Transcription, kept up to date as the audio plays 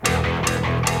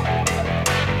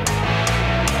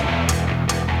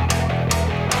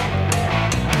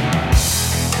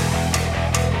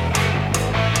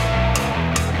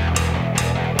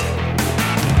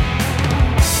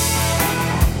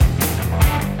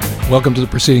Welcome to the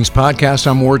Proceedings podcast.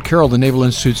 I'm Ward Carroll, the Naval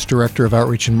Institute's Director of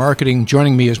Outreach and Marketing.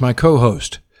 Joining me is my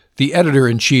co-host, the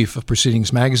Editor-in-Chief of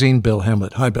Proceedings Magazine, Bill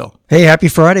Hamlet. Hi, Bill. Hey, happy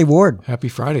Friday, Ward. Happy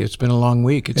Friday. It's been a long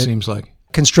week, it seems like.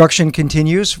 Construction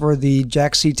continues for the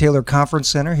Jack C. Taylor Conference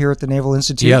Center here at the Naval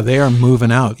Institute. Yeah, they are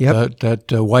moving out. Yep.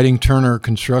 That Whiting-Turner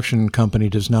construction company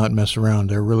does not mess around.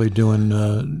 They're really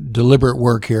doing deliberate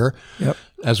work here. Yep.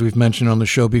 As we've mentioned on the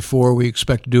show before, we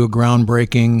expect to do a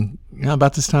groundbreaking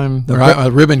about this time.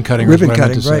 Ribbon cutting. Ribbon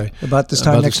cutting, right? About this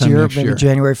time next year, maybe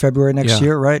January, February next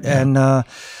year, right? Yeah. And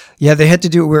they had to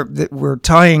do. We're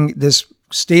tying this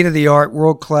state-of-the-art,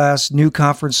 world-class new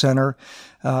conference center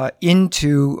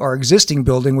into our existing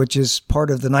building, which is part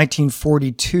of the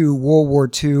 1942 World War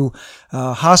II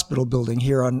hospital building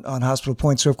here on Hospital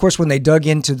Point. So, of course, when they dug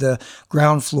into the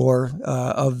ground floor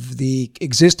of the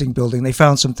existing building, they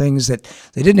found some things that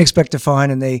they didn't expect to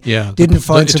find, and they didn't find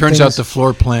some things. It turns out the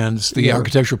floor plans, the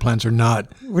architectural plans are not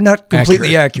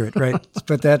completely accurate, right?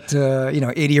 But that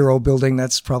 80-year-old building,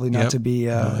 that's probably not to be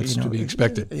to be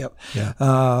expected. Yep. Yeah.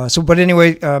 But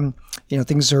anyway,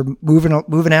 things are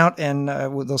moving out, and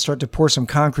they'll start to pour some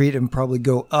concrete and probably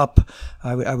go up.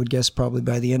 I would guess probably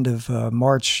by the end of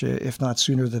March, if not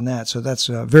sooner than that. So that's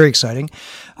very exciting.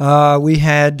 We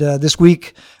had this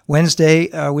week, Wednesday,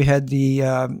 we had the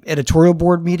editorial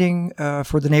board meeting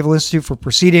for the Naval Institute for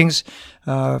Proceedings.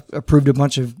 Approved a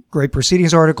bunch of great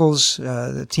Proceedings articles.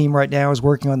 The team right now is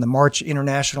working on the March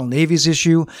International Navies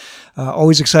issue.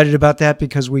 Always excited about that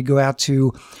because we go out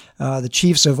to the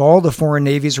chiefs of all the foreign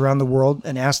navies around the world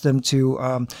and ask them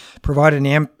to provide an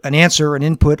answer, an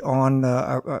input on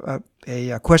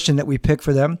a question that we pick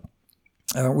for them.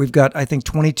 We've got, I think,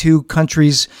 22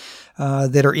 countries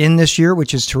that are in this year,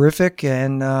 which is terrific.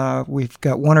 And we've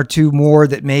got one or two more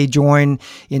that may join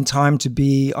in time to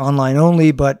be online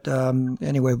only. But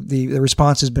anyway, the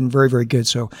response has been very, very good.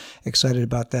 So excited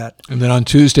about that. And then on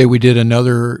Tuesday, we did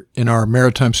another in our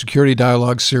Maritime Security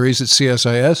Dialogue series at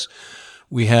CSIS.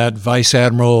 We had Vice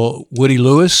Admiral Woody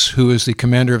Lewis, who is the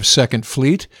commander of Second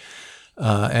Fleet.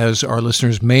 As our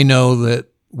listeners may know, that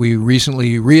we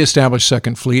recently reestablished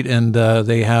Second Fleet, and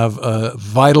they have a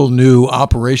vital new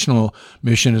operational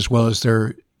mission as well as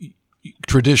their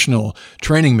traditional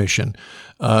training mission.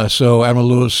 So Admiral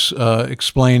Lewis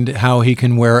explained how he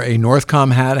can wear a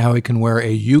Northcom hat, how he can wear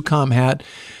a EUCOM hat,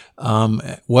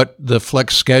 what the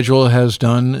flex schedule has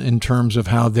done in terms of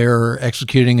how they're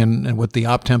executing and what the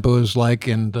op tempo is like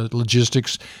and the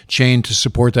logistics chain to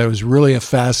support that. It was really a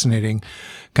fascinating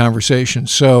conversation.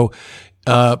 So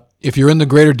if you're in the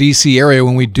greater DC area,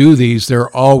 when we do these, they're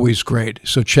always great.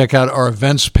 So check out our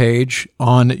events page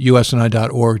on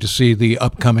usni.org to see the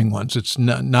upcoming ones. It's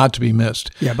not to be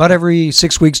missed. Yeah, about every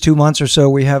 6 weeks, 2 months or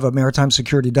so, we have a Maritime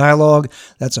Security Dialogue.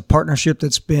 That's a partnership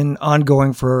that's been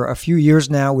ongoing for a few years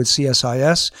now with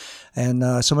CSIS.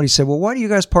 And somebody said, "Well, why do you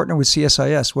guys partner with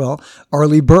CSIS?" Well,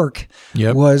 Arleigh Burke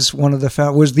was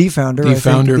the founder of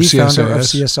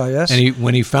CSIS. And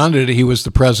when he founded it, he was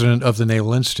the president of the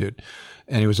Naval Institute.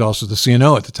 And he was also the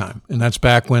CNO at the time. And that's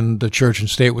back when the church and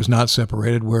state was not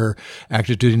separated, where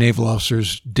active duty naval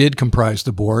officers did comprise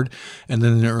the board. And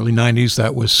then in the early 90s,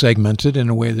 that was segmented in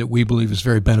a way that we believe is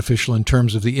very beneficial in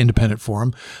terms of the independent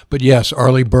forum. But yes,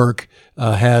 Arleigh Burke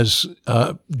has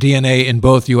DNA in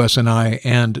both USNI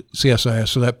and CSIS.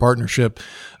 So that partnership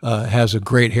has a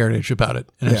great heritage about it.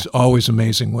 And it's always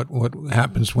amazing what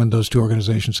happens when those two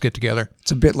organizations get together.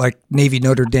 It's a bit like Navy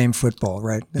Notre Dame football,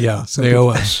 right? Yeah, they owe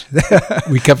us.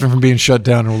 We kept them from being shut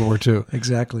down in World War II.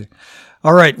 Exactly.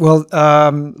 All right. Well,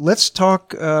 let's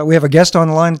talk. We have a guest on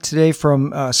the line today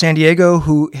from San Diego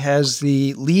who has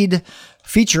the lead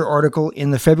feature article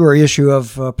in the February issue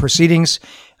of Proceedings.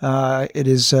 It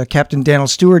is Captain Daniel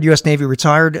Steward, U.S. Navy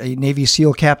retired, a Navy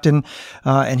SEAL captain,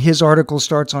 and his article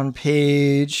starts on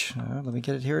page, let me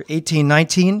get it here,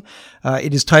 1819.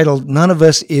 It is titled, "None of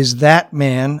Us is That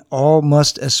Man, All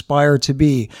Must Aspire to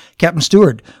Be." Captain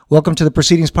Steward, welcome to the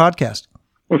Proceedings podcast.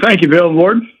 Well, thank you, Bill and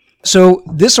Ward. So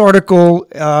this article,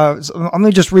 I'm going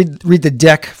to just read the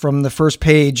deck from the first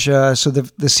page. So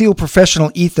the SEAL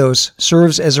professional ethos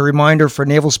serves as a reminder for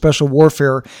naval special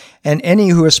warfare and any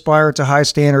who aspire to high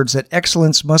standards that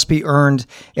excellence must be earned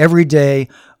every day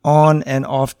on and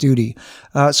off duty.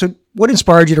 So what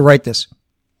inspired you to write this?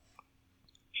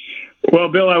 Well,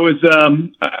 Bill, I was,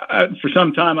 for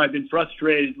some time, I've been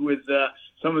frustrated with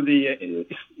some of the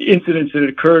incidents that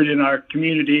occurred in our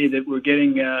community that were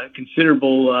getting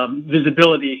considerable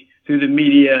visibility through the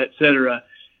media, et cetera.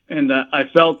 And I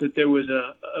felt that there was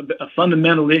a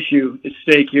fundamental issue at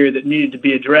stake here that needed to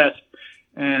be addressed.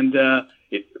 And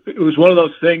it was one of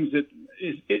those things that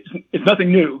it's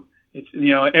nothing new. It's,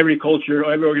 every culture,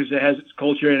 every organization has its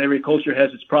culture, and every culture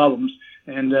has its problems.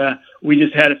 And we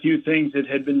just had a few things that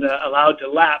had been allowed to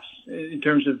lapse in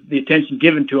terms of the attention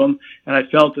given to them. And I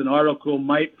felt an article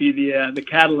might be the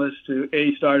catalyst to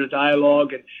A, start a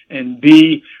dialogue, and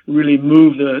B, really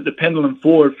move the pendulum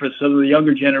forward for some of the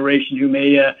younger generation who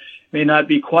may not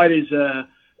be quite as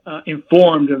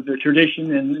informed of the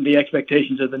tradition and the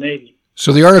expectations of the Navy.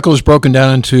 So the article is broken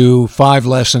down into 5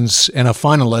 lessons and a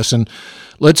final lesson.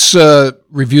 Let's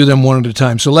review them one at a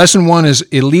time. So lesson 1 is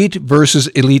elite versus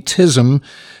elitism.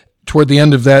 Toward the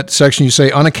end of that section, you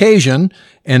say, on occasion,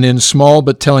 and in small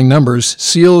but telling numbers,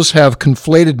 SEALs have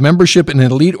conflated membership in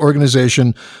an elite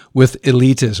organization with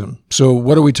elitism. So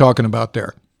what are we talking about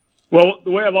there? Well,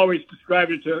 the way I've always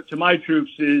described it to my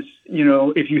troops is,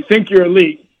 if you think you're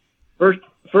elite,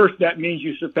 first that means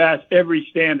you surpass every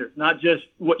standard, not just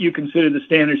what you consider the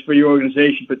standards for your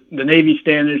organization, but the Navy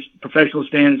standards, professional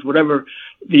standards, whatever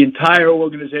the entire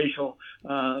organizational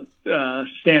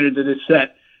standard that is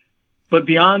set. But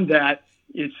beyond that,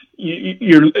 it's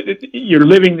you're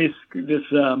living this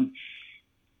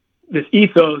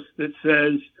ethos that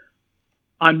says,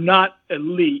 I'm not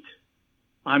elite.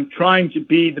 I'm trying to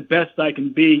be the best I can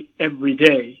be every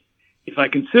day. If I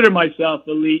consider myself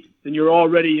elite, then you're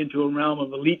already into a realm of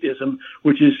elitism,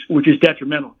 which is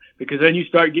detrimental, because then you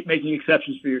start making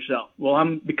exceptions for yourself.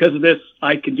 Well, because of this,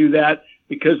 I can do that.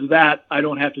 Because of that, I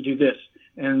don't have to do this,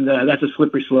 and that's a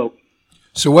slippery slope.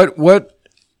 So what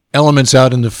elements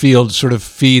out in the field sort of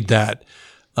feed that?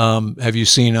 Have you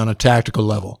seen on a tactical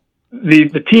level?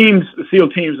 The teams, the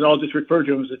SEAL teams, and I'll just refer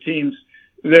to them as the teams,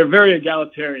 they're very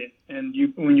egalitarian. And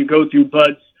when you go through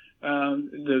BUDS,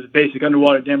 the basic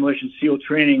underwater demolition SEAL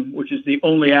training, which is the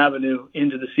only avenue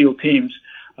into the SEAL teams,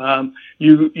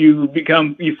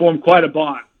 you form quite a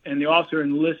bond. And the officer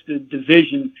enlisted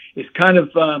division is kind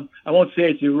of, I won't say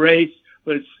it's erased,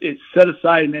 but it's set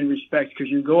aside in many respects, because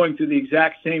you're going through the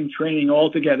exact same training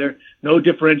altogether, no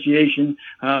differentiation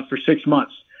for 6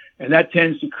 months. And that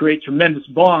tends to create tremendous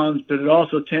bonds, but it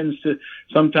also tends to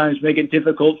sometimes make it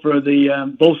difficult for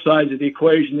the both sides of the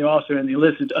equation, the officer and the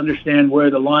enlisted, to understand where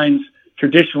the lines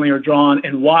traditionally are drawn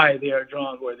and why they are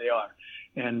drawn where they are.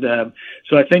 And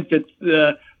so I think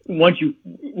that once you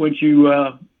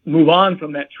move on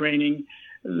from that training,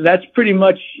 that's pretty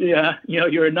much,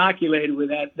 you're inoculated with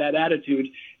that attitude.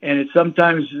 And it's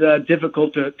sometimes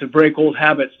difficult to break old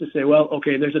habits, to say, well,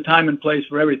 okay, there's a time and place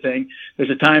for everything. There's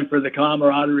a time for the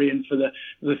camaraderie and for the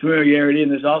familiarity.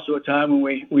 And there's also a time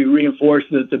when we reinforce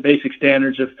the basic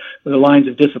standards of the lines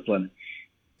of discipline.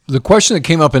 The question that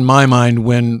came up in my mind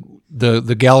when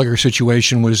the Gallagher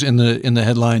situation was in the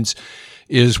headlines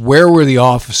is, where were the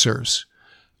officers?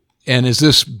 And is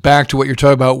this back to what you're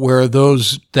talking about, where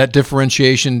that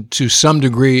differentiation to some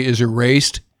degree is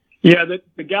erased? Yeah,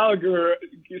 the Gallagher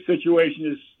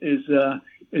situation is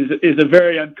a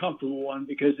very uncomfortable one,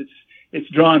 because it's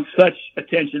drawn such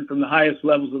attention from the highest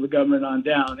levels of the government on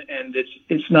down, and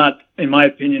it's not, in my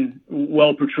opinion,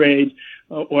 well portrayed,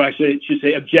 or I should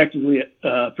say objectively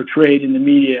portrayed in the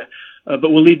media.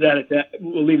 But we'll leave that at that.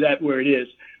 We'll leave that where it is.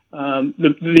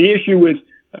 The issue with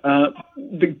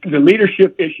the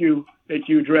leadership issue that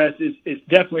you address is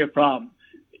definitely a problem,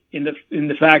 in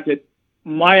the fact that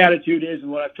my attitude is,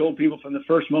 and what I've told people from the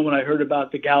first moment I heard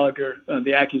about the Gallagher,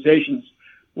 the accusations,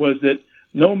 was that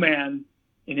no man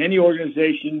in any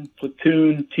organization,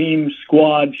 platoon, team,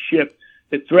 squad, ship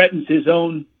that threatens his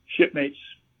own shipmates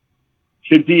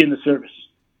should be in the service,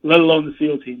 let alone the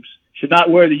SEAL teams, should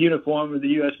not wear the uniform of the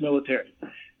U.S. military.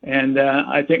 And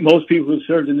I think most people who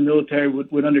served in the military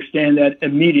would understand that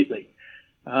immediately.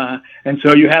 And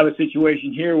so you have a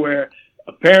situation here where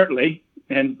apparently,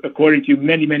 and according to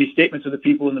many, many statements of the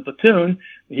people in the platoon,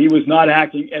 he was not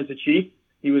acting as a chief.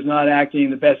 He was not acting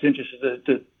in the best interest of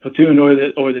the platoon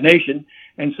or the nation.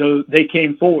 And so they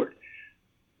came forward.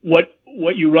 What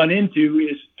you run into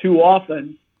is, too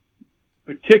often,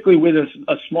 particularly with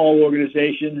a small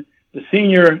organization, the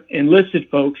senior enlisted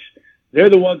folks, they're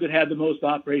the ones that have the most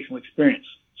operational experience.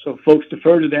 So folks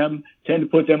defer to them, tend to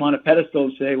put them on a pedestal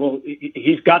and say, well,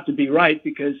 he's got to be right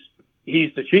because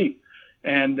he's the chief.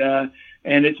 And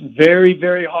it's very,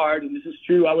 very hard. And this is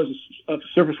true. I was a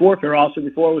surface warfare officer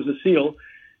before I was a SEAL.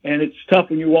 And it's tough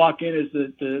when you walk in as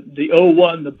the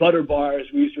 01, the butter bar, as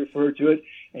we used to refer to it,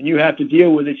 and you have to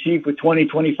deal with a chief with 20,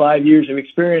 25 years of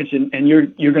experience, and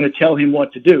you're going to tell him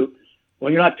what to do.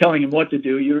 Well, you're not telling him what to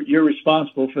do. You're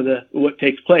responsible for what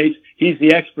takes place. He's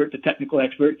the expert, the technical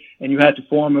expert, and you have to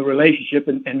form a relationship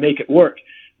and make it work.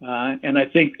 And I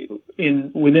think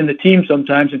within the team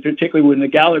sometimes, and particularly within the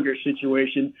Gallagher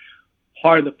situation,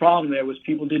 part of the problem there was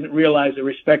people didn't realize their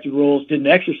respective roles, didn't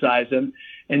exercise them.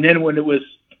 And then when it was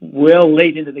well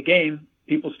late into the game,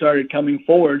 people started coming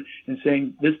forward and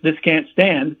saying, this can't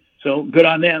stand. So good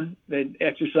on them. They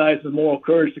exercised the moral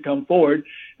courage to come forward.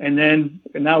 And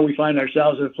now we find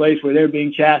ourselves in a place where they're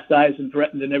being chastised and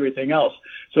threatened and everything else.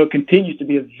 So it continues to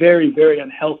be a very, very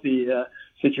unhealthy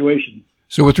situation.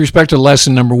 So with respect to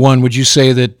lesson number one, would you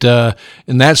say that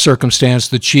in that circumstance,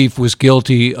 the chief was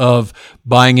guilty of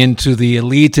buying into the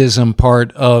elitism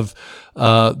part of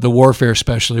the warfare,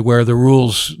 especially where the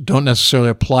rules don't necessarily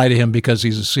apply to him because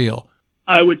he's a SEAL?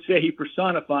 I would say he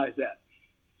personifies that.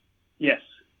 Yes.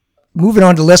 Moving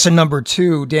on to lesson number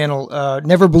two, Daniel,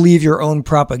 never believe your own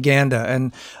propaganda.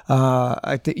 And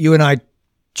I think you and I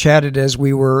chatted as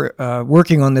we were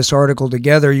working on this article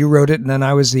together. You wrote it, and then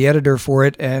I was the editor for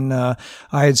it. And I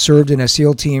had served in a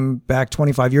SEAL team back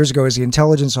 25 years ago as the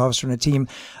intelligence officer in a team.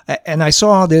 And I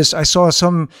saw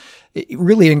some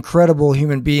really incredible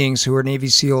human beings who are Navy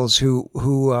SEALs who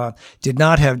did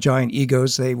not have giant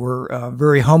egos. They were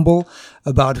very humble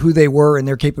about who they were and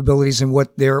their capabilities and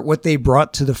what they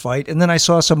brought to the fight. And then I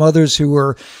saw some others who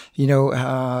were,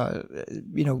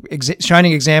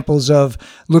 shining examples of,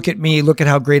 look at me, look at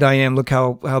how great I am, look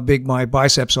how big my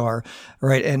biceps are,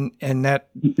 right? And that,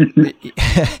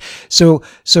 so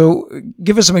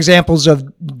give us some examples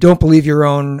of don't believe your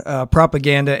own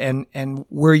propaganda and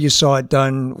where you saw it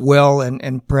done well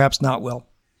and perhaps not well.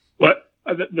 Well,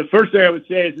 the first thing I would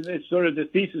say is it's sort of the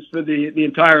thesis for the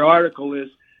entire article is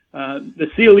the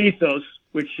SEAL ethos,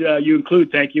 which you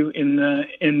include, thank you, in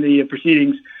the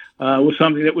proceedings, was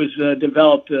something that was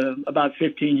developed about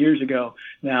 15 years ago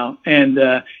now,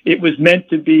 and it was meant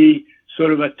to be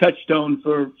sort of a touchstone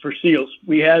for SEALs.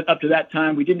 We had up to that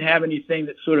time we didn't have anything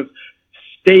that sort of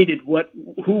stated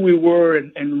who we were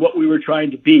and what we were trying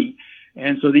to be.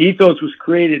 And so the ethos was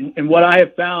created. And what I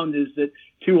have found is that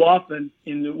too often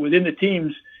within the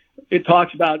teams, it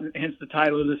talks about, hence the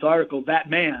title of this article, that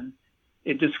man.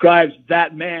 It describes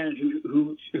that man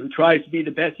who tries to be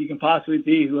the best he can possibly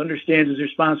be, who understands his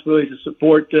responsibility to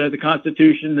support the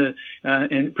Constitution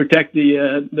and protect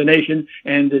the nation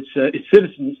and its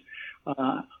citizens.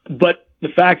 But the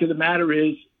fact of the matter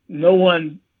is no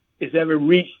one has ever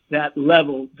reached that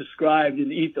level described in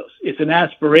the ethos. It's an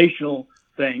aspirational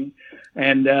thing,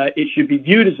 and it should be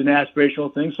viewed as an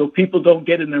aspirational thing so people don't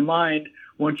get in their mind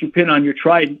once you pin on your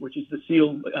trident, which is the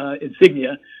SEAL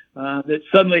insignia, that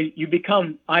suddenly you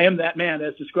become, I am that man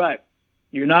as described.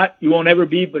 You're not, you won't ever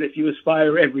be, but if you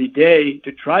aspire every day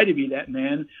to try to be that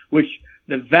man, which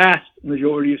the vast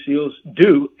majority of SEALs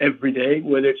do every day,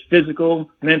 whether it's physical,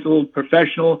 mental,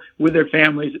 professional, with their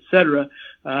families, etc.,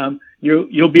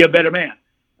 you'll be a better man.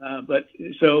 But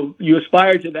so you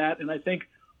aspire to that, and I think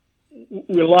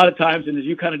a lot of times, and as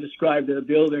you kind of described,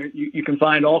 Bill, there you can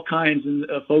find all kinds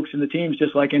of folks in the teams,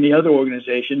 just like any other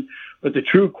organization. But the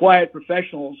true quiet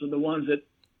professionals are the ones that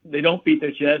they don't beat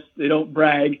their chest, they don't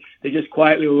brag, they just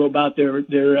quietly go about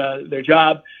their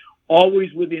job,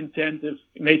 always with the intent of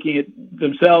making it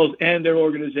themselves and their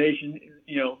organization,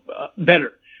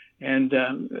 better. And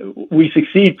we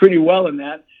succeed pretty well in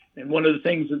that. And one of the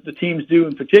things that the teams do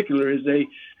in particular is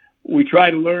we try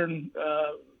to learn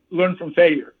from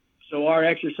failure. So our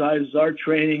exercises, our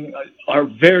training are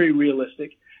very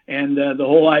realistic. And the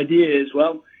whole idea is,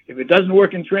 well, if it doesn't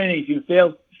work in training, if you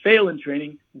fail in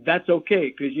training, that's okay,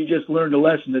 because you just learned a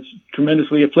lesson that's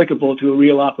tremendously applicable to a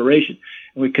real operation.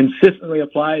 And we consistently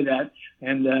apply that,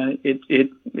 and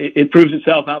it proves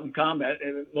itself out in combat.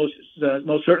 And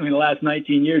most certainly in the last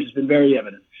 19 years has been very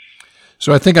evident.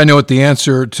 So I think I know what the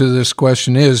answer to this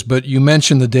question is, but you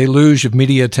mentioned the deluge of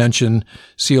media attention,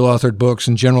 SEAL-authored books,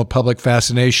 and general public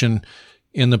fascination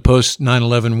in the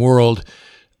post-9/11 world.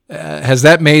 Has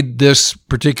that made this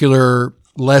particular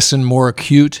lesson more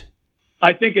acute?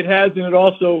 I think it has, and it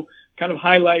also kind of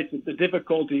highlights the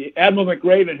difficulty. Admiral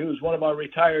McRaven, who was one of our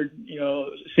retired,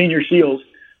 senior SEALs,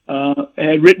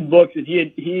 had written books, and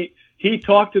he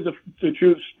talked to the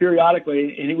troops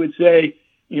periodically, and he would say,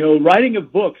 writing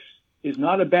of books is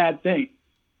not a bad thing.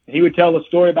 And he would tell a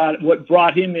story about what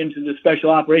brought him into the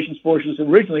Special Operations Forces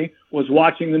originally was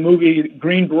watching the movie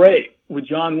Green Beret with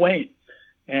John Wayne.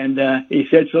 And he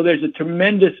said, so there's a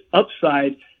tremendous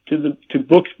upside to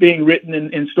books being written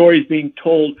and stories being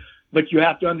told, but you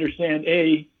have to understand,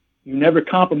 you never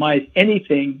compromise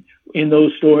anything in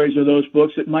those stories or those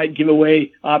books that might give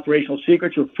away operational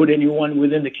secrets or put anyone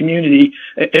within the community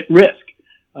at risk.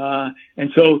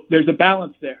 And so there's a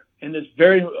balance there. And there's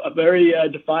a very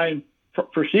defined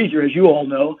procedure, as you all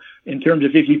know, in terms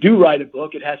of if you do write a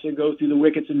book, it has to go through the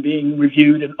wickets and being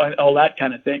reviewed and all that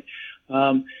kind of thing.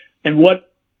 And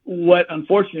what what,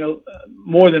 unfortunately,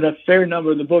 more than a fair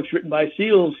number of the books written by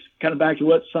SEALs, kind of back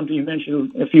to something you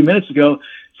mentioned a few minutes ago,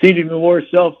 seem to be more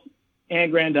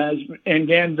self-aggrandizement,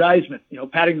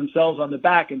 patting themselves on the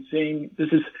back and saying, this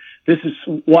is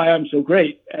why I'm so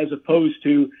great, as opposed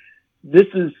to this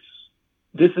is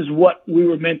what we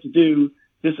were meant to do.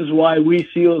 This is why we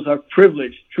SEALs are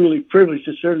privileged, truly privileged,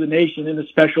 to serve the nation in a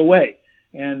special way.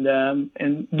 And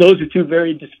those are two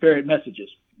very disparate messages.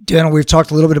 Daniel, we've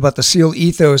talked a little bit about the SEAL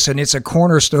ethos, and it's a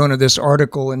cornerstone of this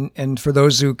article. And for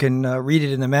those who can read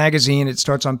it in the magazine, it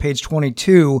starts on page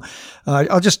 22.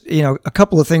 I'll just, a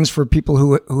couple of things for people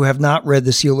who have not read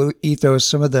the SEAL ethos,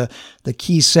 some of the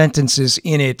key sentences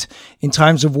in it. In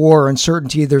times of war or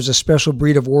uncertainty, there's a special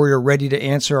breed of warrior ready to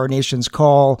answer our nation's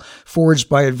call. Forged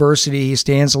by adversity, he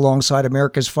stands alongside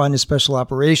America's finest special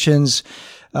operations.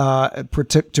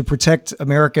 To protect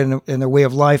America and their way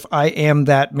of life. I am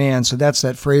that man. So that's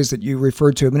that phrase that you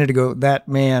referred to a minute ago, that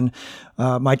man.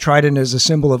 My trident is a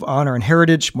symbol of honor and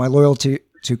heritage. My loyalty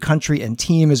to country and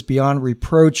team is beyond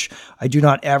reproach. I do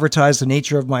not advertise the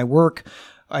nature of my work.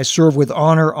 I serve with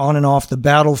honor on and off the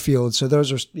battlefield. So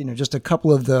those are, just a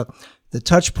couple of the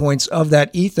touch points of that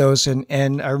ethos.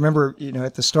 And I remember,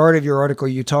 at the start of your article,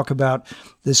 you talk about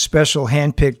this special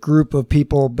handpicked group of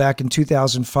people back in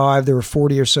 2005. There were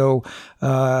 40 or so,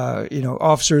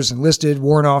 officers enlisted,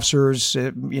 warrant officers,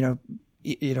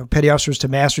 petty officers to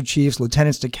master chiefs,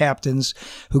 lieutenants to captains,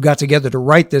 who got together to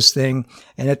write this thing.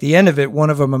 And at the end of it, one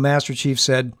of them, a master chief,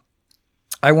 said,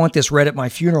 I want this read at my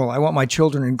funeral. I want my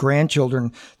children and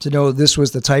grandchildren to know this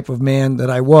was the type of man that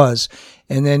I was.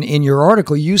 And then in your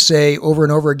article, you say over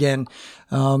and over again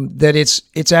that it's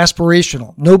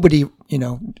aspirational. Nobody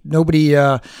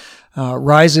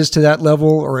rises to that level,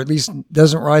 or at least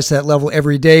doesn't rise to that level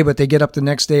every day. But they get up the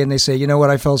next day and they say, you know what,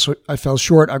 I fell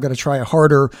short. I've got to try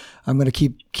harder. I'm going to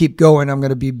keep going. I'm going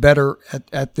to be better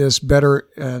at this. Better,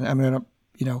 and I'm going to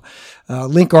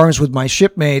link arms with my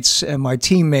shipmates and my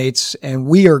teammates, and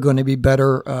we are going to be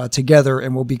better together,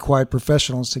 and we'll be quiet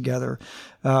professionals together.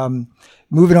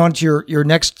 Moving on to your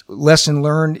next lesson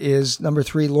learned is number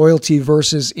 3, loyalty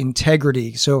versus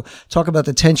integrity. So talk about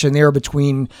the tension there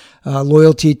between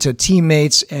loyalty to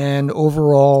teammates and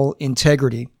overall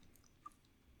integrity.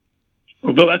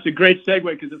 Well, Bill, that's a great segue,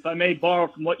 because if I may borrow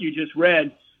from what you just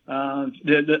read,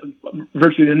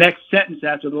 virtually the next sentence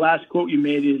after the last quote you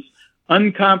made is,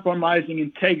 uncompromising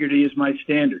integrity is my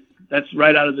standard. That's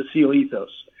right out of the SEAL ethos.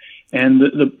 And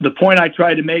the point I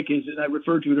tried to make is, and I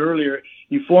referred to it earlier,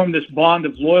 you form this bond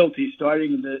of loyalty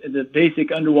starting in the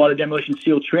basic underwater demolition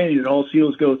SEAL training that all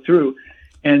SEALs go through.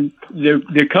 And there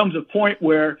comes a point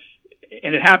where,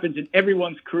 and it happens in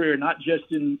everyone's career, not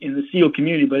just in the SEAL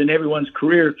community, but in everyone's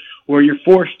career, where you're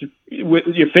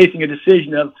you're facing a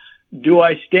decision of, do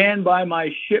I stand by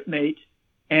my shipmate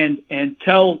and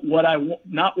tell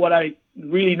not what I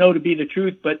really know to be the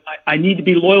truth, but I need to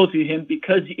be loyal to him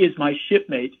because he is my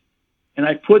shipmate. And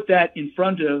I put that in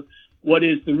front of what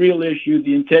is the real issue,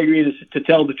 the integrity to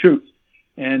tell the truth.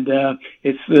 And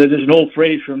there's an old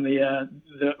phrase from the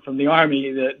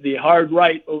Army, the hard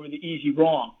right over the easy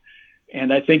wrong.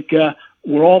 And I think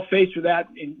we're all faced with that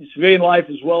in civilian life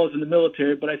as well as in the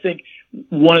military. But I think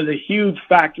one of the huge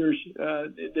factors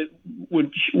that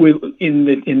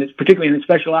particularly in the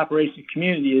special operations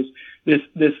community is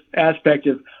this aspect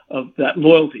of that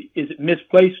loyalty. Is it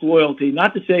misplaced loyalty?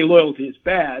 Not to say loyalty is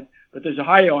bad, but there's a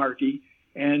hierarchy,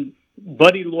 and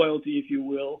buddy loyalty, if you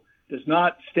will, does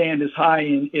not stand as high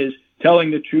in is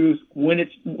telling the truth when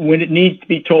it needs to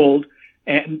be told,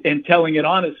 and telling it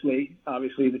honestly,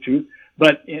 obviously the truth,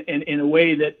 but in a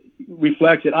way that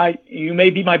reflects that you may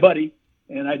be my buddy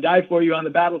and I die for you on the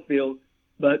battlefield,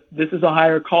 but this is a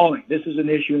higher calling. This is an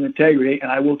issue of integrity, and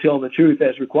I will tell the truth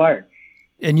as required.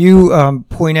 And you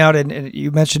point out, and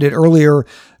you mentioned it earlier,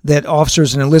 that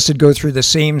officers and enlisted go through the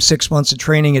same 6 months of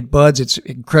training at BUD/S. It's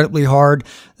incredibly hard.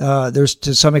 There's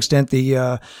to some extent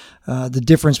the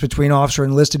difference between officer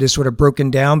and enlisted is sort of broken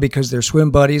down because they're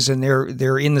swim buddies and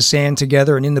they're in the sand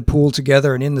together and in the pool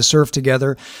together and in the surf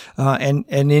together. And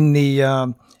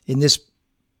in this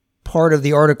part of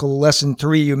the article, lesson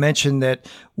 3, you mentioned that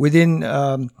within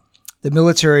the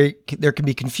military, there can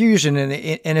be confusion, and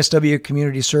the NSW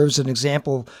community serves as an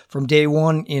example. From day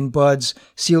one in BUD/S,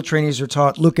 SEAL trainees are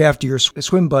taught, look after your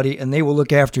swim buddy, and they will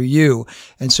look after you.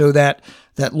 And so that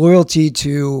loyalty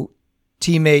to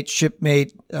teammate,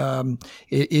 shipmate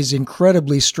is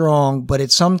incredibly strong, but at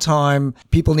some time,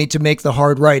 people need to make the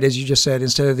hard right, as you just said,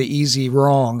 instead of the easy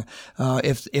wrong.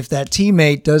 If that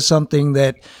teammate does something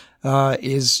that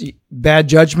is bad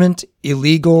judgment,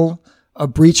 illegal, a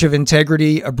breach of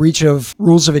integrity, a breach of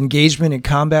rules of engagement in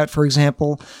combat, for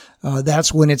example,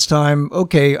 that's when it's time,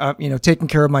 okay, taking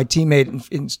care of my teammate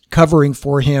and covering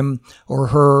for him or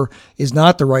her is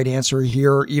not the right answer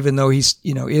here, even though he's,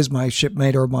 is my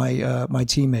shipmate or my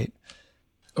teammate.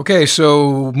 Okay,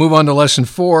 so move on to lesson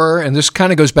 4, and this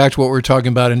kind of goes back to what we were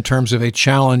talking about in terms of a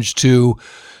challenge to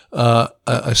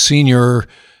a senior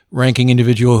ranking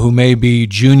individual who may be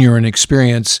junior in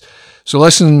experience. So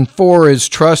lesson 4 is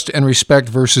trust and respect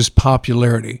versus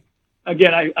popularity.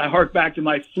 Again, I hark back to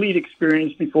my fleet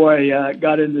experience before I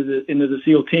got into the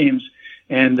SEAL teams,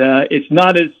 and it's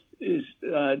not as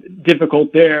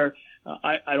difficult there.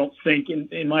 I don't think,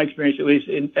 in my experience at least,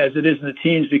 as it is in the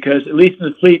teams, because at least in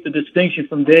the fleet, the distinction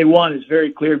from day one is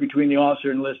very clear between the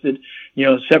officer and enlisted,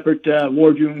 separate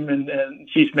wardroom and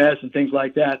chief's mess and things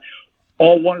like that.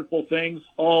 All wonderful things,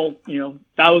 all,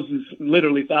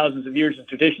 literally thousands of years of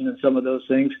tradition in some of those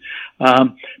things.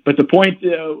 But the point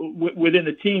within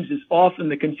the teams is often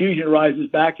the confusion arises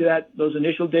back to those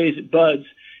initial days at BUDS,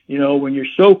 when you're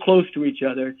so close to each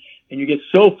other and you get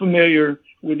so familiar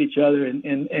with each other,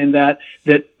 and that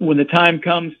when the time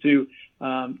comes to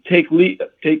take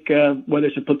whether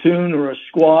it's a platoon or a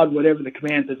squad, whatever the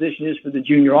command position is for the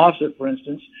junior officer, for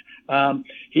instance,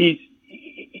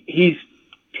 he's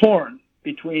torn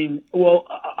between,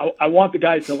 I want the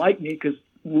guys to like me because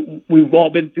we've all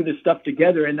been through this stuff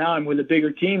together, and now I'm with a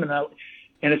bigger team, and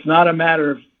it's not a matter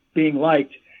of being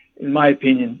liked, in my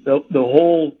opinion. The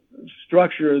whole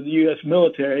structure of the U.S.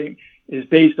 military is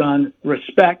based on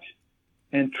respect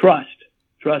and trust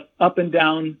up and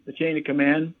down the chain of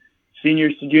command,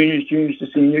 seniors to juniors, juniors to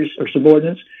seniors or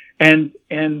subordinates, and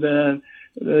the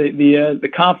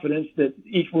confidence that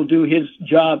each will do his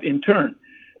job in turn.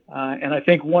 And I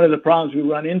think one of the problems we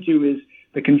run into is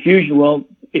the confusion. Well,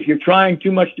 if you're trying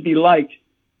too much to be liked,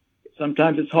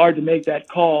 sometimes it's hard to make that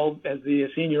call as the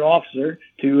senior officer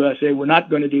to say, we're not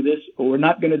going to do this, or we're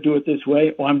not going to do it this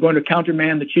way, or I'm going to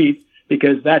countermand the chief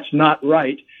because that's not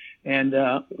right. And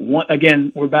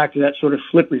again, we're back to that sort of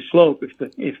slippery slope.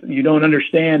 If you don't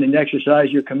understand and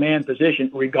exercise your command position,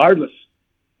 regardless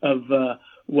of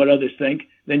what others think,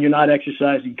 then you're not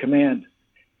exercising command.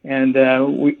 And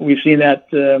we've seen that.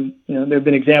 There have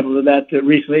been examples of that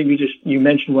recently. You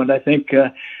mentioned one, I think,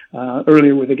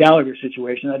 earlier with the Gallagher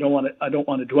situation. I don't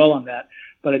want to dwell on that.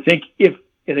 But I think if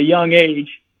at a young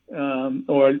age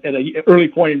or at an early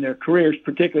point in their careers,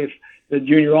 particularly if the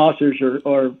junior officers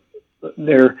are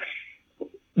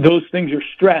those things are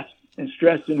stressed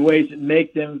in ways that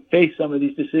make them face some of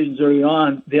these decisions early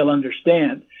on, they'll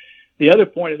understand. The other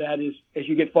point of that is, as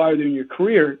you get farther in your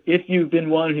career, if you've been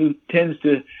one who tends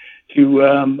to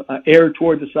err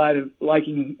toward the side of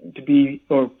liking to be,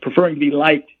 or preferring to be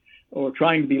liked, or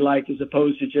trying to be liked, as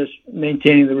opposed to just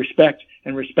maintaining the respect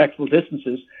and respectful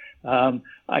distances,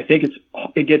 I think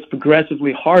it gets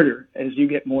progressively harder as you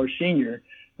get more senior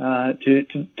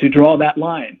to draw that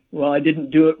line. Well, I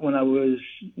didn't do it when I was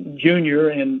junior,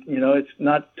 and it's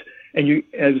not. And you,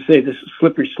 as I say, this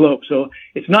slippery slope. So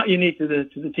it's not unique to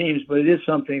the teams, but it is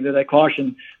something that I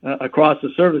caution across the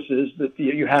services that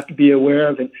you have to be aware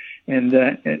of,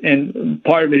 and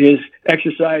part of it is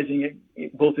exercising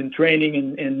it both in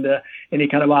training and any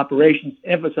kind of operations,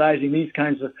 emphasizing these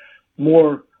kinds of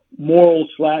more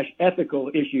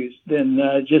moral/ethical issues than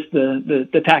just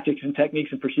the tactics and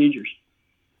techniques and procedures.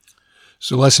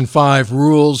 So lesson 5,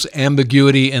 rules,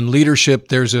 ambiguity, and leadership.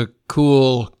 There's a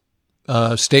cool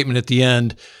statement at the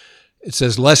end. It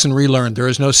says, lesson relearned. There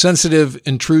is no sensitive,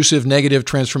 intrusive, negative,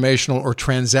 transformational, or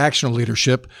transactional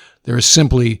leadership. There is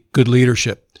simply good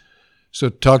leadership. So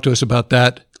talk to us about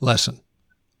that lesson.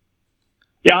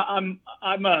 Yeah, I'm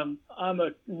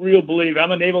a real believer.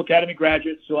 I'm a Naval Academy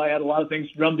graduate, so I had a lot of things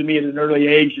drummed to me at an early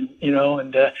age,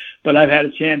 but I've had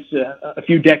a chance a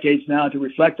few decades now to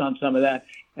reflect on some of that.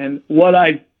 And what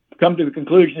I've come to the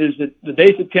conclusion is that the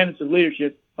basic tenets of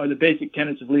leadership are the basic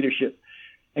tenets of leadership.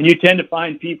 And you tend to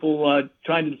find people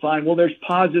trying to define, well, there's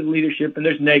positive leadership and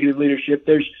there's negative leadership.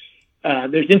 There's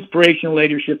inspirational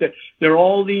leadership. There are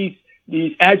all these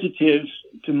adjectives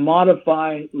to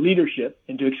modify leadership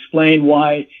and to explain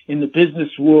why in the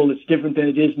business world it's different than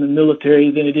it is in the military,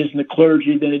 than it is in the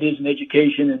clergy, than it is in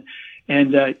education.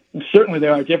 And certainly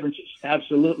there are differences,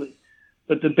 absolutely.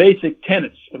 But the basic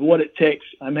tenets of what it takes,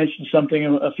 I mentioned something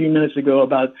a few minutes ago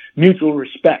about mutual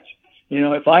respect.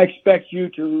 If I expect you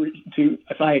to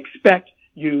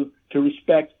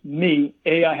respect me,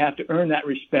 I have to earn that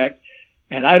respect,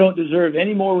 and I don't deserve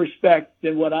any more respect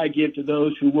than what I give to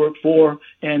those who work for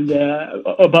and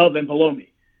above and below me.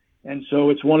 And so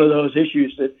it's one of those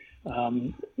issues that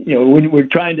when we're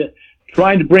trying to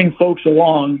bring folks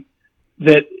along,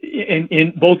 that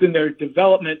in both in their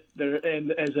development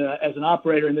and as an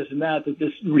operator and this and that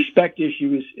this respect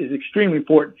issue is extremely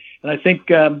important. And I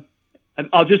think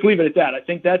I'll just leave it at that. I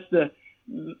think that's the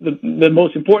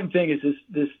most important thing is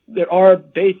this there are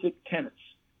basic tenets.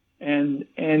 And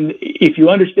if you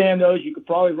understand those, you could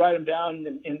probably write them down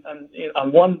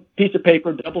on one piece of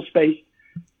paper, double spaced.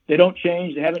 They don't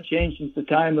change. They haven't changed since the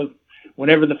time of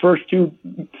whenever the first two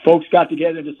folks got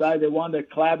together and decided they wanted to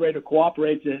collaborate or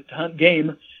cooperate to hunt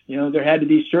game. There had to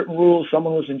be certain rules.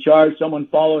 Someone was in charge. Someone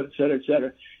followed, et cetera, et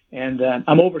cetera. And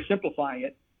I'm oversimplifying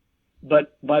it.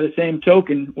 But by the same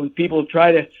token, when people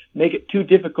try to make it too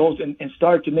difficult and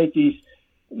start to make these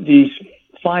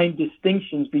fine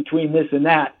distinctions between this and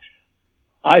that,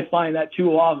 I find that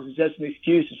too often is just an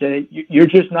excuse to say you're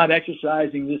just not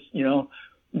exercising this,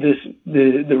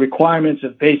 the requirements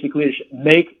of basic leadership.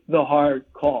 Make the hard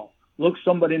call. Look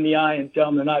somebody in the eye and tell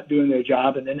them they're not doing their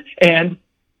job, and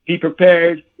be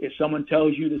prepared if someone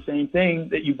tells you the same thing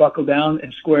that you buckle down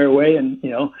and square away and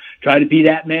try to be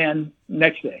that man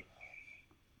next day.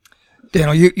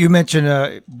 Daniel, you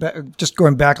mentioned just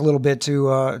going back a little bit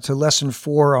to lesson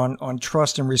 4 on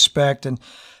trust and respect, and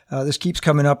this keeps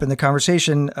coming up in the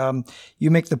conversation. You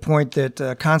make the point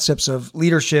that concepts of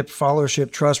leadership,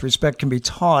 followership, trust, respect can be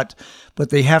taught,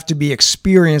 but they have to be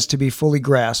experienced to be fully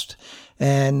grasped.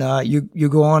 And you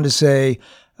go on to say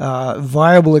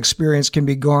viable experience can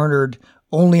be garnered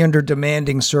only under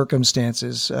demanding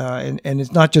circumstances. And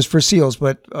it's not just for SEALs,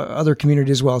 but other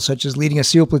communities as well, such as leading a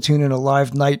SEAL platoon in a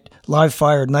live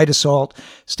fire, night assault,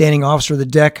 standing officer of the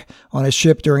deck on a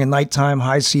ship during a nighttime,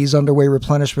 high seas, underway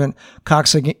replenishment,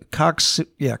 coxswain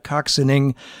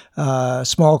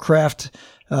small craft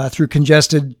through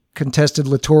contested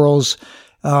littorals.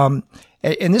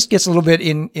 And this gets a little bit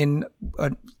in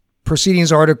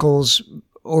Proceedings articles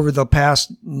over the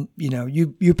past,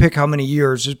 you pick how many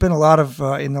years. There's been a lot of,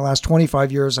 in the last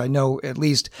 25 years, I know at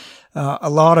least, a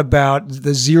lot about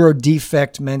the zero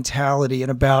defect mentality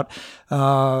and about,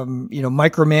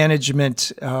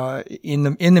 micromanagement,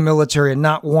 in the military and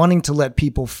not wanting to let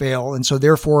people fail. And so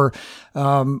therefore,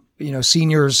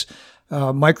 seniors,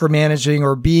 micromanaging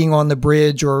or being on the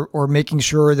bridge or making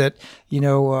sure that,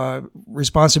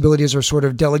 responsibilities are sort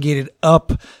of delegated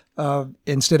up,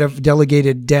 instead of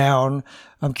delegated down.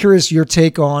 I'm curious your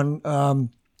take on, are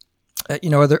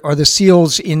the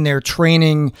SEALs in their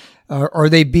training, are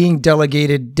they being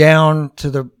delegated down to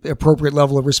the appropriate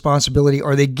level of responsibility?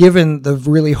 Are they given the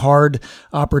really hard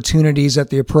opportunities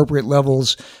at the appropriate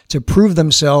levels to prove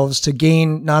themselves, to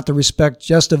gain not the respect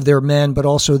just of their men, but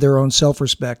also their own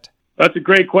self-respect? That's a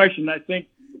great question. I think,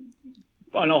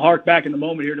 and I'll hark back in a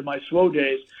moment here to my SWO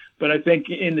days, but I think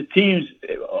in the teams,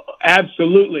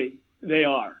 absolutely they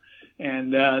are.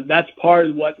 And that's part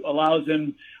of what allows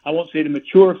them, I won't say to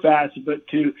mature fast, but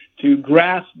to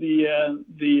grasp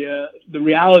the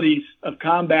realities of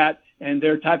combat and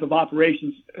their type of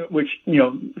operations, which,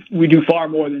 we do far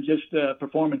more than just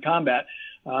perform in combat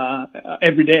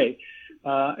every day.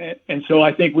 And so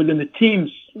I think within the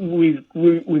teams,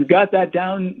 we've got that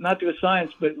down, not to a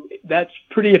science, but that's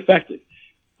pretty effective.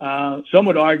 Some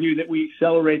would argue that we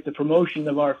accelerate the promotion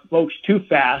of our folks too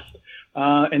fast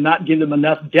and not give them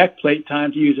enough deck plate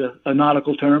time, to use a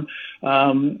nautical term,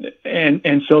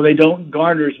 and so they don't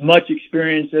garner as much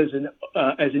experience as an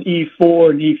E4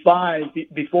 and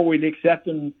E5 before we'd expect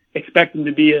them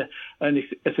to be a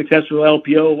successful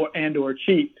LPO or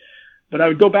chief. But I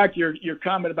would go back to your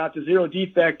comment about the zero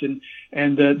defect and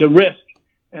the risk,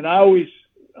 and I always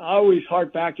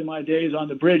hark back to my days on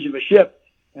the bridge of a ship.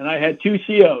 And I had 2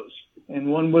 COs, and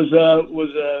one was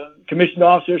a commissioned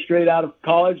officer straight out of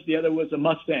college. The other was a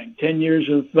Mustang, 10 years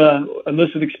of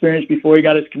enlisted experience before he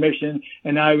got his commission,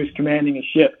 and now he was commanding a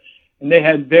ship. And they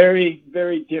had very,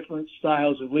 very different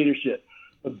styles of leadership.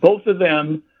 But both of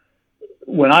them,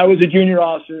 when I was a junior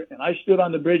officer and I stood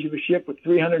on the bridge of a ship with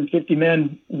 350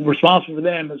 men responsible for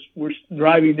them as we're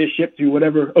driving this ship through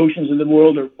whatever oceans of the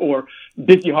world or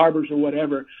busy harbors or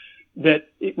whatever, that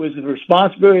it was the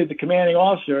responsibility of the commanding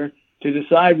officer to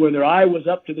decide whether I was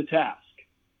up to the task.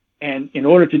 And in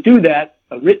order to do that,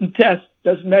 a written test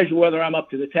doesn't measure whether I'm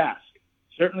up to the task.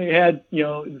 Certainly you had,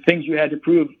 things you had to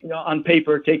prove, on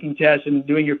paper, taking tests and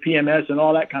doing your PMS and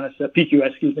all that kind of stuff, PQS,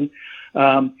 excuse me.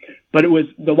 But it was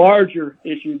the larger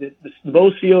issue that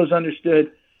both SEALs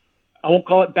understood. I won't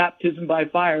call it baptism by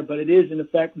fire, but it is in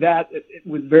effect that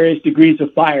with various degrees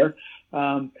of fire.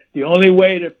 The only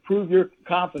way to prove your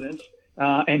confidence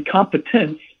and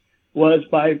competence was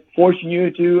by forcing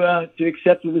you to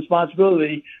accept the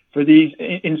responsibility for these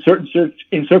in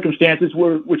circumstances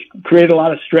which create a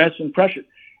lot of stress and pressure.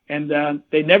 And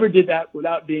they never did that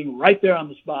without being right there on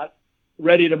the spot,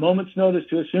 ready at a moment's notice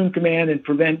to assume command and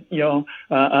prevent,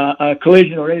 a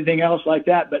collision or anything else like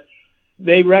that. But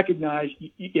they recognize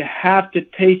you have to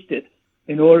taste it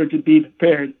in order to be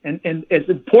prepared. And as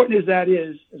important as that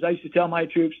is, as I used to tell my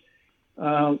troops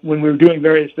when we were doing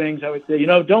various things, I would say,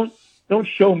 don't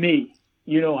show me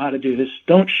you know how to do this.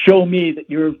 Don't show me that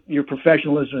your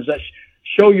professionalism is that.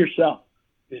 Show yourself.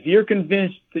 If you're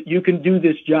convinced that you can do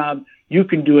this job, you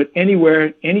can do it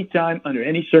anywhere, anytime, under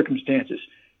any circumstances.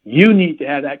 You need to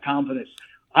have that confidence.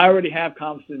 I already have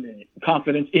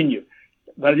confidence in you,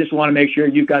 but I just want to make sure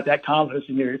you've got that confidence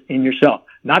in yourself.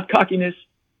 Not cockiness,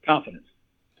 confidence.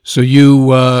 So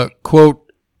you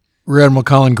quote Rear Admiral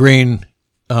Colin Green,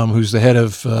 who's the head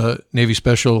of Navy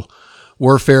Special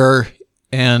Warfare,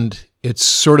 and it's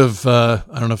sort of, I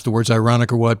don't know if the word's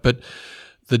ironic or what, but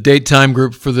the date time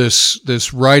group for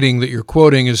this writing that you're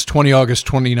quoting is 20 August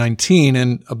 2019,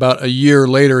 and about a year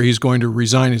later, he's going to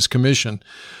resign his commission.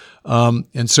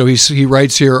 And so he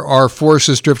writes here, our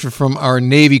forces drifted from our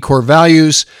Navy core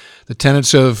values, the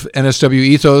tenets of NSW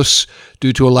ethos,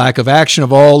 due to a lack of action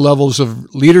of all levels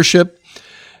of leadership.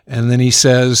 And then he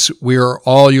says, we are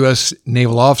all U.S.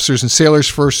 naval officers and sailors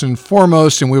first and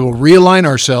foremost, and we will realign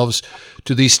ourselves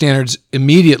to these standards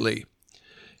immediately.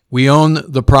 We own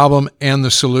the problem and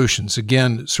the solutions.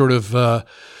 Again, sort of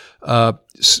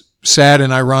sad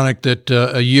and ironic that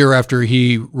a year after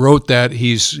he wrote that,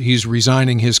 he's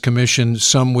resigning his commission.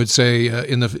 Some would say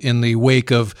in the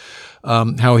wake of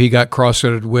how he got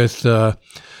cross-threaded with the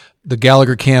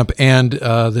Gallagher camp and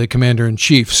the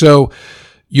commander-in-chief. So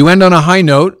you end on a high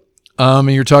note,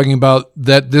 and you're talking about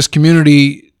that this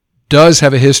community does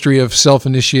have a history of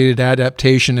self-initiated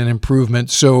adaptation and improvement.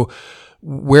 So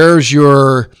where's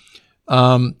your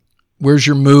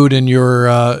mood and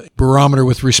your barometer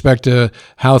with respect to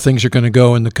how things are going to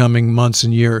go in the coming months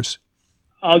and years?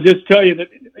 I'll just tell you that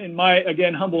in my,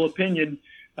 again, humble opinion,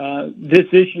 this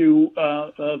issue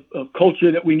of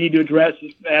culture that we need to address,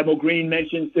 as Admiral Green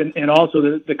mentions, and also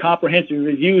the comprehensive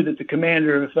review that the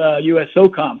commander of U.S.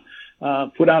 SOCOM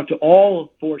put out to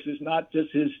all forces, not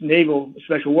just his naval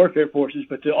special warfare forces,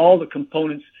 but to all the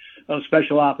components of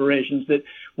special operations, that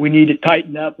we need to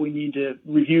tighten up. We need to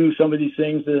review some of these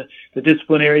things. The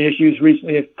disciplinary issues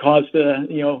recently have caused,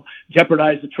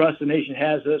 jeopardize the trust the nation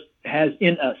has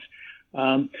in us.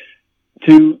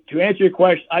 To answer your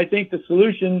question, I think the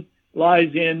solution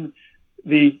lies in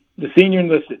the senior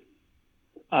enlisted.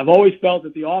 I've always felt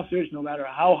that the officers, no matter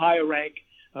how high a rank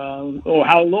or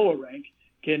how low a rank,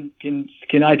 can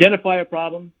identify a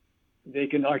problem. They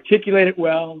can articulate it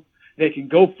well. They can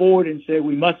go forward and say,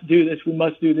 we must do this,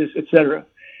 etc.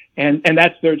 And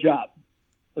that's their job.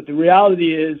 But the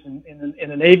reality is, in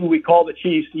the Navy, we call the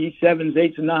chiefs, the E7s,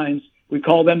 8s, and 9s, we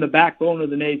call them the backbone of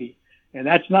the Navy. And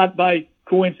that's not by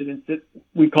coincidence that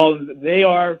we call them. They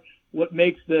are what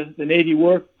makes the Navy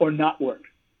work or not work.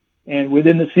 And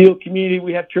within the SEAL community,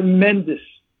 we have tremendous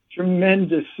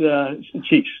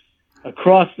chiefs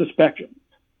across the spectrum.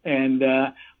 And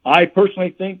I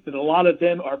personally think that a lot of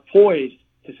them are poised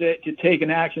to take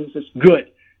an action that's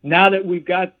good. Now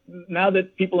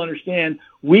that people understand,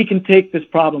 we can take this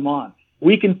problem on.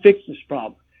 We can fix this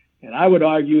problem. And I would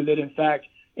argue that, in fact,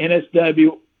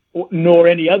 NSW nor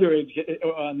any other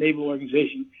naval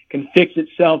organization can fix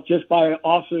itself just by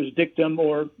officer's dictum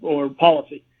or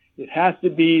policy. It has to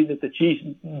be that the chiefs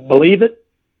believe it,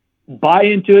 buy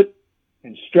into it,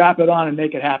 and strap it on and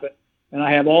make it happen. And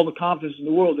I have all the confidence in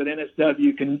the world that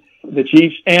NSW can, the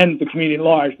chiefs and the community at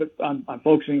large, but I'm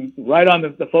focusing right on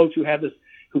the folks who have this,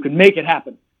 who can make it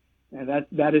happen. And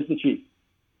that is the chief.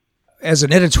 As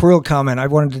an editorial comment, I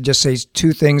wanted to just say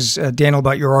two things, Daniel,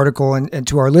 about your article and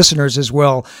to our listeners as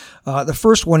well. The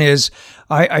first one is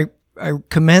I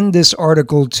commend this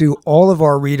article to all of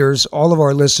our readers, all of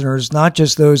our listeners, not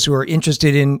just those who are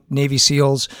interested in Navy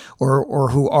SEALs or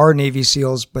who are Navy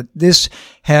SEALs, but this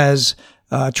has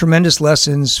tremendous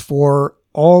lessons for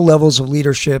all levels of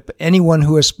leadership, anyone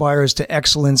who aspires to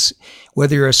excellence,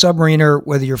 whether you're a submariner,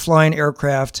 whether you're flying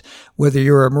aircraft, whether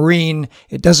you're a Marine,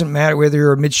 it doesn't matter whether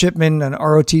you're a midshipman, an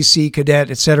ROTC cadet,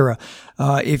 etc.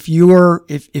 If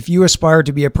you aspire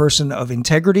to be a person of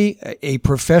integrity, a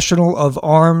professional of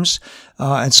arms,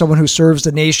 and someone who serves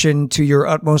the nation to your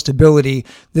utmost ability,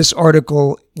 this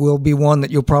article will be one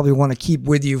that you'll probably want to keep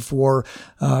with you for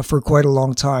quite a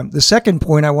long time. The second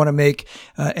point I want to make,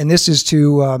 and this is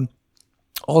to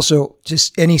also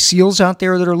just any SEALs out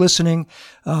there that are listening,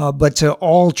 but to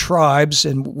all tribes,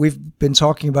 and we've been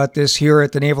talking about this here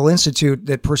at the Naval Institute,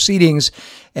 that Proceedings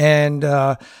and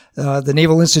the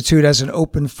Naval Institute as an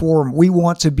open forum, we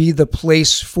want to be the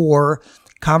place for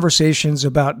conversations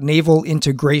about naval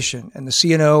integration. And the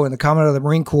CNO and the Commandant of the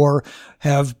Marine Corps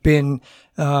have been,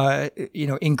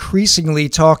 increasingly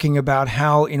talking about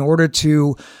how in order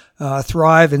to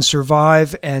thrive and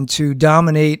survive and to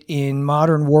dominate in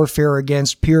modern warfare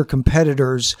against peer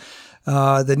competitors,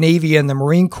 the Navy and the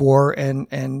Marine Corps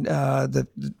and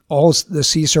all the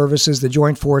sea services, the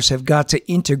Joint Force, have got to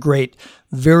integrate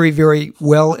very, very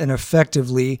well and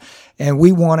effectively. And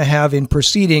we want to have in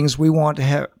Proceedings, we want to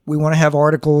have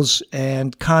articles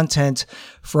and content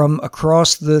from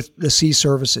across the sea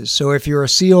services. So if you're a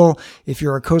SEAL, if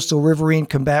you're a coastal riverine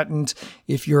combatant,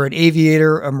 if you're an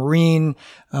aviator, a Marine,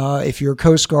 if you're a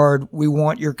Coast Guard, we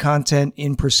want your content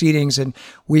in Proceedings. And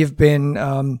we've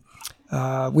been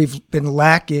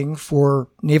lacking for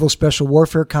naval special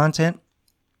warfare content.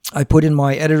 I put in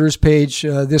my editor's page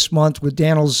this month with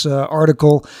Daniel's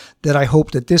article that I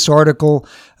hope that this article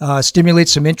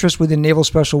stimulates some interest within naval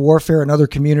special warfare and other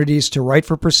communities to write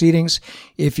for Proceedings.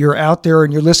 If you're out there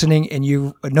and you're listening and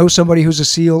you know somebody who's a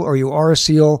SEAL, or you are a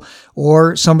SEAL,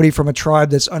 or somebody from a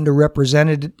tribe that's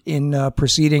underrepresented in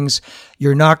Proceedings,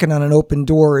 you're knocking on an open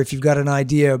door if you've got an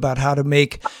idea about how to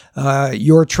make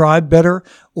your tribe better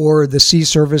or the sea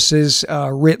services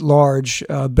writ large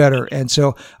better. And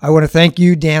so I want to thank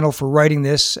you, Daniel, for writing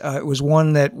this. It was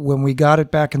one that when we got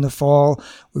it back in the fall,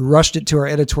 we rushed it to our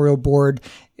editorial board.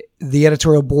 The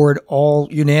editorial board all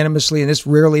unanimously, and this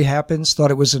rarely happens,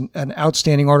 thought it was an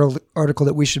outstanding article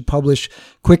that we should publish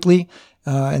quickly.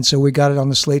 And so we got it on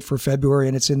the slate for February,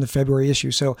 and it's in the February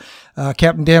issue. So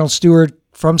Captain Daniel Steward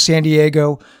from San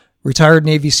Diego, retired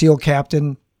Navy SEAL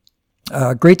captain.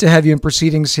 Great to have you in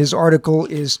Proceedings. His article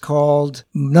is called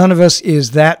 "None of Us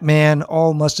Is That Man,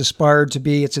 All Must Aspire to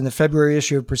Be." It's in the February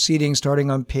issue of Proceedings, starting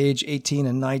on page 18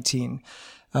 and 19.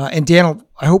 And Daniel,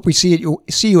 I hope we see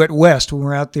you at West when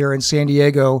we're out there in San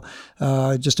Diego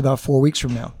just about 4 weeks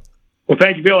from now. Well,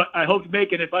 thank you, Bill. I hope to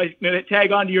make it. If I may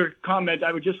tag on to your comment,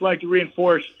 I would just like to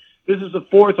reinforce this is the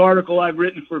fourth article I've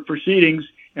written for Proceedings,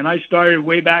 and I started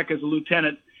way back as a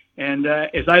lieutenant. And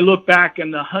as I look back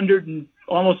in the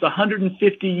almost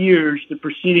 150 years the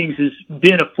Proceedings has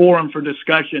been a forum for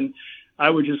discussion, I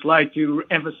would just like to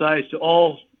emphasize to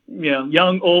all,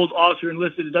 young, old, officer,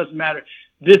 enlisted, it doesn't matter.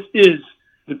 This is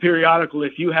the periodical.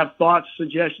 If you have thoughts,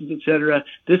 suggestions, etc.,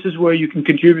 this is where you can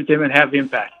contribute them and have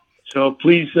impact. So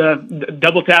please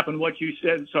double tap on what you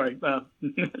said. Sorry,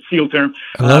 SEAL term.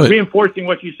 Reinforcing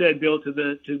what you said, Bill,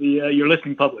 to your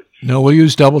listening public. No, we'll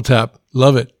use double tap.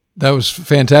 Love it. That was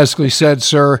fantastically said,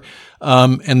 sir.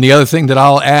 And the other thing that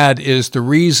I'll add is the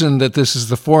reason that this is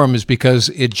the forum is because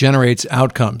it generates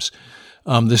outcomes.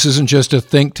 This isn't just a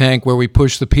think tank where we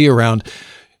push the P around.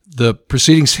 The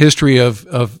Proceedings history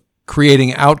of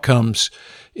creating outcomes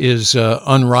is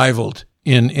unrivaled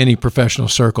in any professional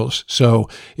circles. So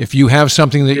if you have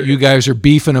something that you guys are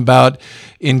beefing about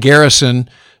in garrison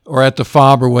or at the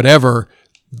FOB or whatever,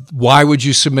 why would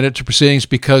you submit it to Proceedings?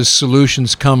 Because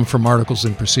solutions come from articles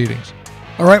in Proceedings.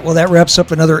 All right, well, that wraps up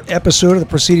another episode of the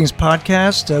Proceedings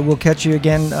podcast. We'll catch you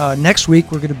again next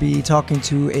week. We're going to be talking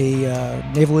to a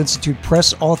Naval Institute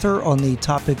Press author on the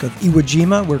topic of Iwo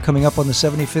Jima. We're coming up on the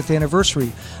 75th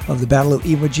anniversary of the Battle of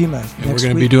Iwo Jima. And we're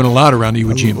going to be doing a lot around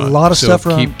Iwo Jima. A lot of stuff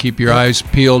around. Keep your eyes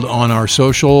peeled on our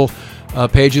social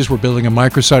pages. We're building a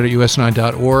microsite at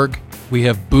us9.org. We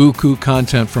have buku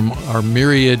content from our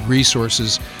myriad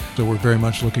resources, so we're very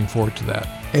much looking forward to that.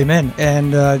 Amen.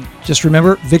 And just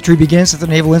remember, victory begins at the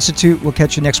Naval Institute. We'll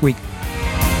catch you next week.